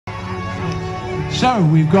So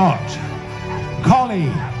we've got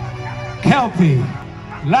Collie, Kelpie,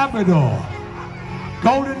 Labrador,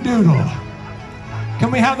 Golden Doodle.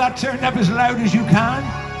 Can we have that turned up as loud as you can?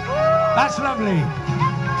 That's lovely.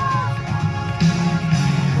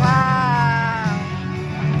 Wow.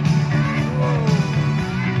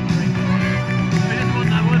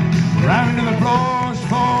 Round of applause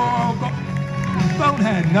for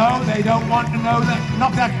Bonehead. No, they don't want to know that.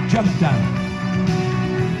 Knock that jump down.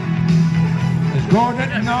 There's Gordon.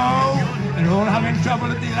 No, they're all having trouble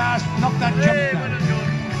at the last. Knock that jump down.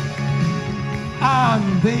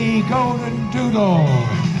 And the Golden Doodle.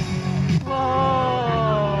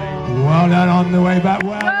 Whoa. Well done on the way back.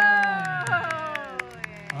 Well done.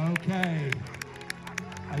 Okay.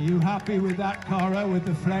 Are you happy with that, Cara, with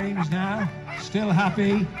the flames now? Still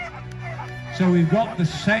happy? So we've got the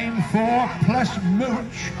same 4 plus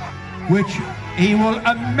Mooch, which he will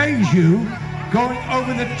amaze you going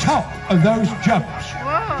over the top of those jumps. Whoa,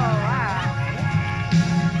 wow.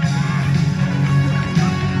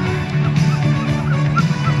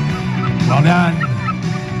 Well done.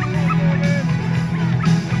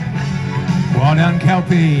 Well done,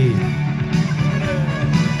 Kelpie.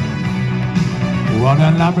 Well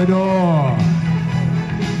done, Labrador.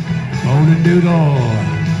 Golden Doodle.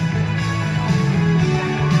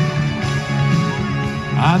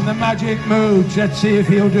 And the Magic Mooch. Let's see if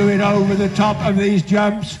he'll do it over the top of these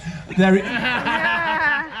jumps. There it,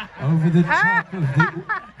 over the top of the...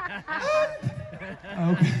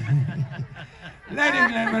 Okay. Ladies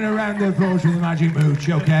and gentlemen, a round of applause for the Magic Mooch,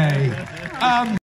 okay.